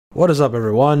What is up,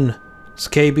 everyone? It's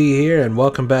KB here, and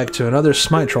welcome back to another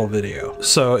Smite Troll video.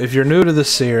 So, if you're new to this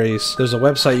series, there's a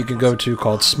website you can go to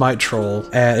called Smite Troll,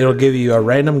 and it'll give you a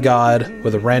random god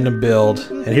with a random build.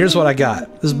 And here's what I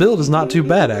got. This build is not too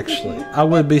bad, actually. I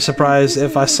would be surprised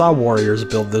if I saw warriors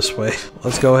build this way.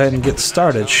 Let's go ahead and get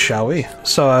started, shall we?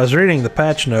 So, I was reading the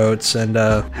patch notes, and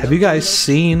have you guys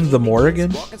seen the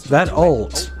Morrigan? That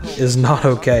ult is not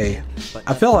okay.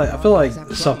 I feel like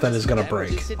something is gonna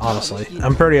break, honestly.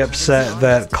 I'm pretty upset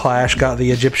that Clash got the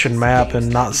Egyptian map and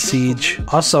not Siege.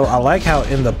 Also, I like how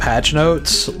in the patch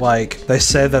notes, like, they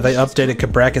said that they updated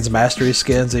Kabrakan's mastery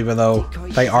skins even though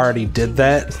they already did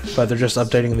that, but they're just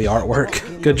updating the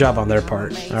artwork. Good job on their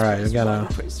part. Alright, I'm gonna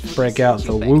break out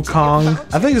the Wukong.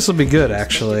 I think this will be good,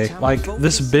 actually. Like,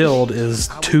 this build is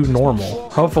too normal.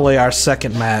 Hopefully our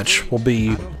second match will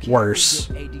be worse.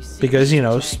 Because, you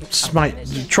know, Smite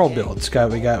troll builds.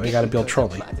 We gotta build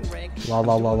trolly. Lol,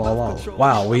 lol, lol, lol, lol.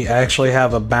 Wow, we actually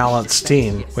have a balanced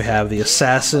team. We have the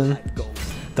assassin,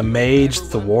 the mage,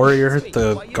 the warrior,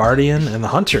 the guardian, and the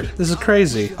hunter. This is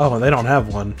crazy. Oh, and they don't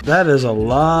have one. That is a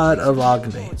lot of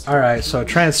Agni. Alright, so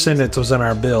Transcendence was in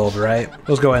our build, right?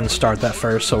 Let's go ahead and start that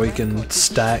first so we can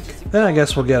stack. Then I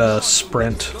guess we'll get a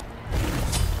sprint.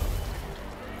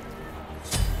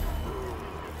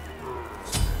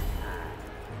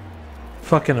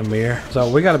 Fucking Amir. So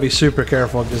we gotta be super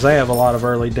careful because they have a lot of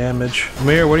early damage.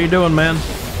 Amir, what are you doing, man?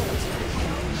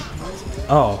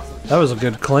 Oh, that was a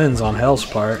good cleanse on Hell's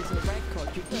part.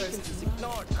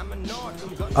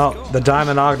 Oh, the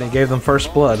Diamond Agni gave them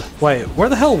first blood. Wait, where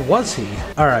the hell was he?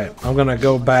 Alright, I'm gonna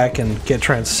go back and get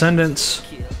Transcendence.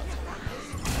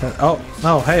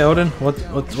 Oh, hey Odin,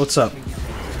 what's up?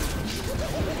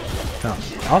 No,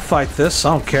 I'll fight this,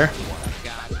 I don't care.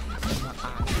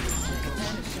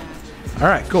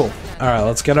 Alright, cool. Alright,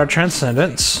 let's get our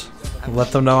Transcendence.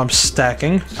 Let them know I'm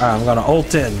stacking. Alright, I'm gonna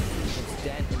ult in.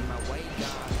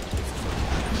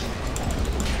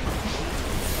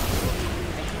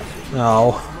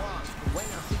 No.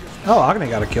 Oh, Agni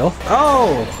got a kill.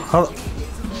 Oh!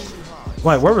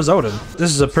 Wait, where was Odin? This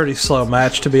is a pretty slow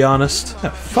match, to be honest. Yeah,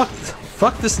 fuck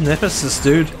this Nemesis,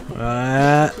 dude.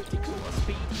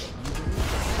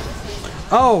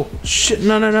 Oh! Shit,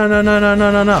 no.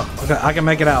 Okay, I can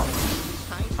make it out.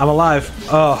 I'm alive.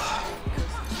 Oh.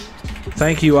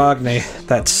 Thank you, Agni.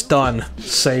 That stun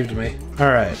saved me.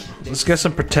 Alright, let's get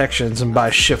some protections and buy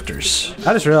shifters.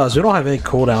 I just realized we don't have any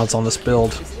cooldowns on this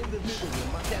build.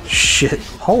 Shit.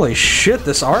 Holy shit,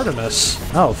 this Artemis.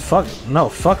 Oh, fuck. No,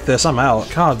 fuck this. I'm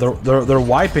out. God, they're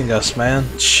wiping us, man.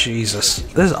 Jesus.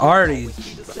 This is already...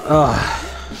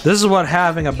 This is what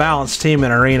having a balanced team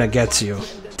in Arena gets you.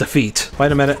 Defeat.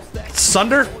 Wait a minute.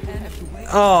 Sunder?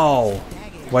 Oh.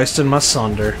 Wasting my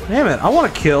Sunder. Damn it, I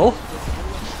want to kill.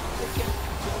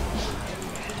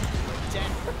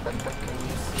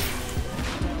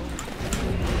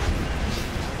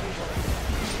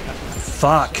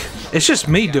 Fuck. It's just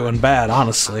me doing bad,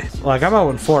 honestly. Like, I'm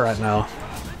 0-4 right now.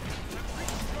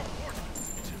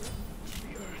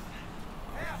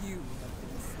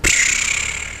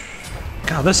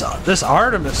 God, this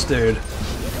Artemis, dude.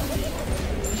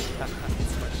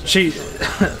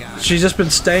 She's just been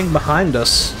staying behind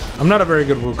us. I'm not a very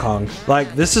good Wukong.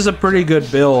 Like, this is a pretty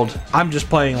good build. I'm just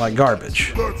playing like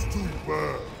garbage.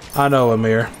 I know,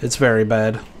 Amir. It's very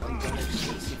bad.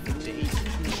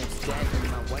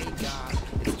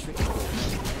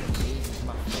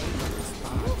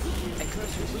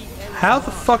 How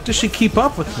the fuck does she keep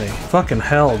up with me? Fucking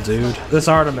hell, dude. This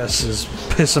Artemis is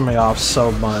pissing me off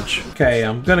so much. Okay,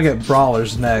 I'm gonna get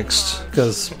Brawlers next,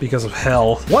 because of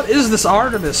hell. What is this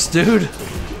Artemis, dude?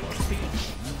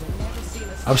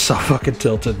 I'm so fucking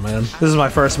tilted, man. This is my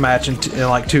first match in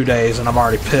like 2 days, and I'm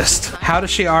already pissed. How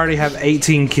does she already have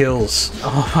 18 kills?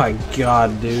 Oh my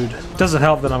god, dude. Doesn't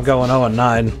help that I'm going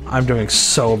 0-9. I'm doing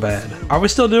so bad. Are we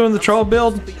still doing the troll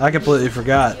build? I completely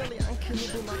forgot.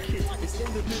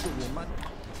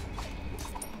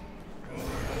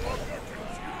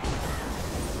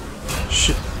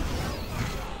 Shit.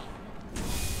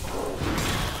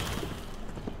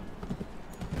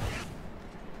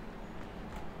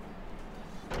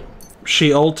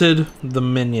 She ulted the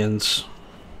minions.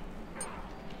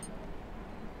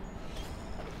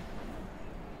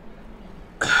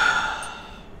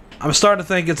 I'm starting to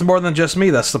think it's more than just me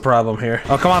that's the problem here.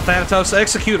 Oh, come on, Thanatos,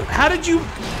 execute him. How did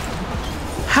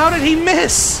he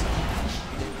miss?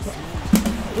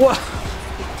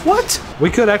 What? We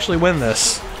could actually win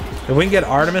this. If we can get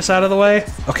Artemis out of the way.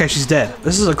 Okay, she's dead.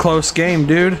 This is a close game,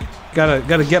 dude.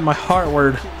 Gotta get my heart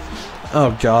word.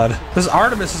 Oh god. This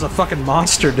Artemis is a fucking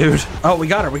monster, dude. Oh, we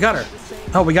got her.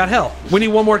 Oh, we got Hell. We need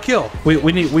one more kill.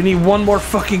 We need one more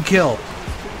fucking kill.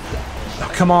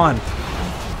 Oh, come on.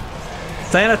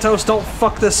 Thanatos, don't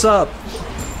fuck this up.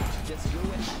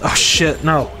 Oh shit,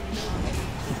 no.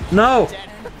 No!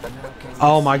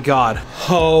 Oh my god.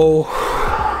 Oh.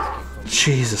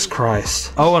 Jesus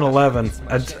Christ. 0-11.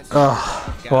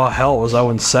 Well, hell, it was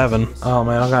 0-7. Oh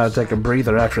man, I gotta take a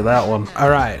breather after that one.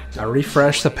 Alright, I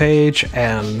refreshed the page,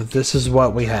 and this is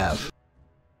what we have.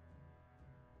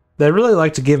 They really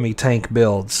like to give me tank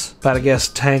builds, but I guess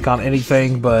tank on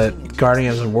anything but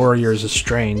Guardians and Warriors is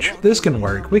strange. This can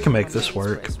work, we can make this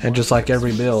work. And just like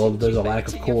every build, there's a lack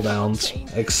of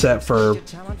cooldowns, except for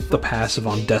the passive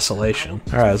on Desolation.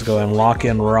 Alright, let's go ahead and lock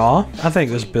in Raw. I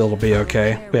think this build will be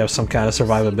okay. We have some kind of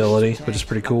survivability, which is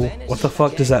pretty cool. What the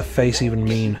fuck does that face even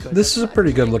mean? This is a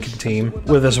pretty good looking team.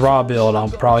 With this Raw build, I'll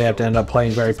probably have to end up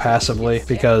playing very passively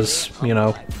because, you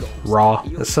know, Raw.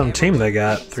 That's some team they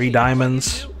got. 3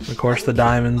 diamonds. Of course, the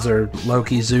diamonds are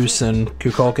Loki, Zeus, and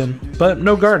Kukulkan, but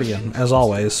no Guardian, as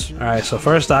always. Alright, so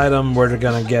first item, we're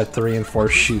gonna get the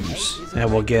reinforced shoes,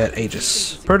 and we'll get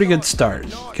Aegis. Pretty good start.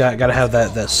 Gotta have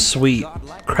that sweet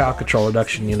crowd control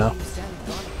reduction, you know?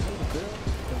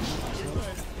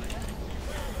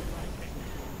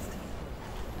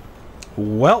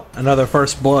 Well, another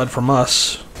first blood from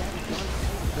us.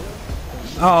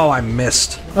 Oh, I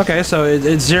missed. Okay, so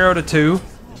it's 0-2.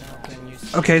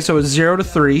 Okay, so it's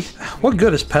 0-3. What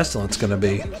good is Pestilence gonna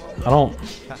be? I don't...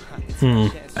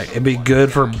 It'd be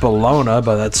good for Bologna,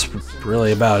 but that's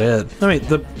really about it. I mean,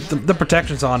 the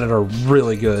protections on it are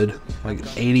really good. Like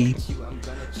 80,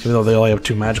 even though they only have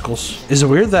 2 magicals. Is it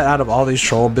weird that out of all these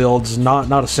troll builds, not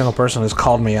a single person has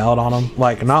called me out on them?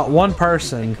 Like, not one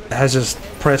person has just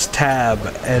pressed tab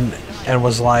and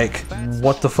was like,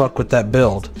 what the fuck with that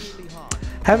build?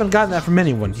 Haven't gotten that from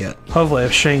anyone yet. Hopefully,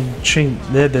 if Shang Chen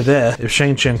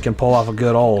can pull off a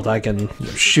good ult, I can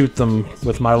shoot them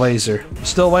with my laser.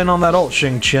 Still waiting on that ult,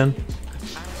 Shang Chen.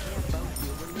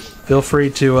 Feel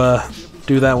free to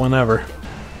do that whenever.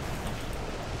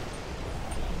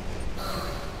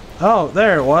 Oh,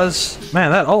 there it was.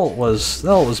 Man, that ult was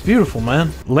beautiful, man.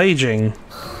 Laging,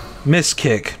 miss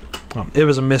kick. It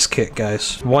was a miss kick,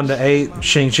 guys. 1-8.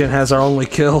 Shang Chen has our only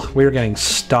kill. We are getting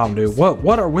stomped, dude.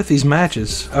 What are with these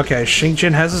matches? Okay, Shang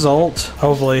Chen has his ult.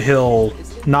 Hopefully he'll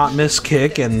not miss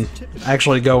kick and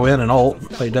actually go in and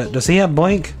ult. Wait, does he have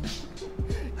blink?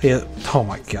 Oh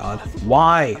my god.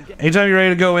 Why? Anytime you're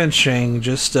ready to go in, Shang,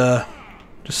 just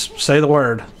say the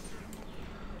word.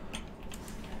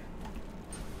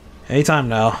 Anytime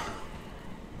now.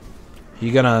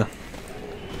 You going?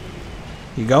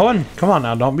 Come on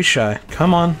now, don't be shy.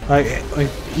 Come on. Like,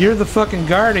 you're the fucking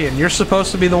Guardian. You're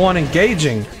supposed to be the one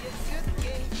engaging.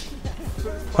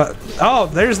 What? Oh,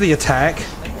 there's the attack.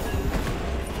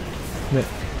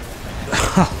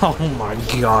 Oh my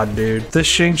god, dude. This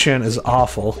Shang Chen is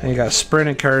awful. And you got Sprint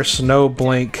and Curse, no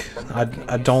blink.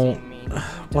 I don't...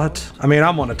 What? I mean,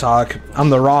 I'm gonna talk. I'm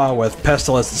the Raw with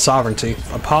Pestilence and Sovereignty.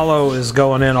 Apollo is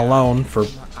going in alone for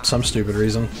some stupid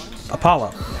reason.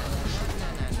 Apollo.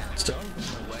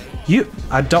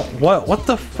 What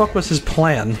the fuck was his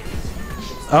plan?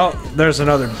 Oh, there's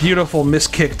another beautiful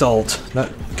miskicked ult.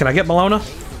 Can I get Bologna?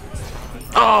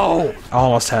 Oh! I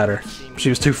almost had her. She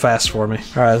was too fast for me.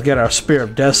 Alright, let's get our Spear of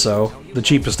Deso, the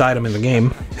cheapest item in the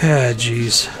game. Ah,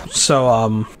 jeez. So,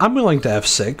 I'm willing to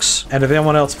F6. And if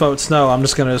anyone else votes no, I'm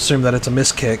just gonna assume that it's a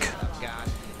miskick.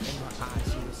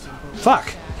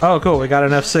 Fuck! Oh, cool, we got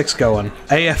an F6 going.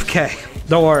 AFK.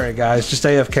 Don't worry, guys. Just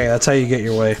AFK. That's how you get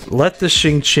your way. Let the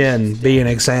Shang Chen be an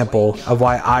example of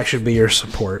why I should be your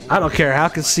support. I don't care how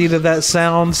conceited that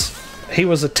sounds. He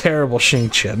was a terrible Shang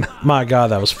Chen. My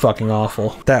god, that was fucking awful.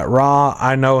 That Raw,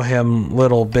 I know him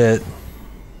little bit.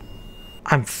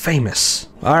 I'm famous.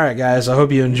 Alright, guys. I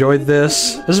hope you enjoyed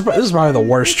this. This is probably the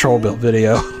worst troll build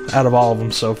video out of all of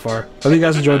them so far. Hope you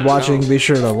guys enjoyed watching. Be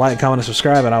sure to like, comment, and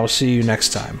subscribe, and I will see you next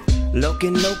time.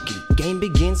 Loki, game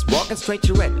begins, walking straight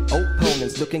to red.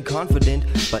 Opponents looking confident,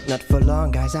 but not for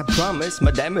long, guys, I promise.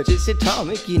 My damage is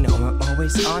atomic, you know I'm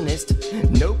always honest.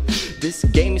 Nope, this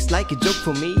game is like a joke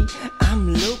for me.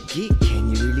 I'm Loki,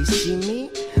 can you really see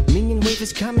me? Minion wave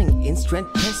is coming,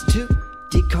 instant press 2.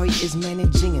 Decoy is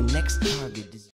managing a next target.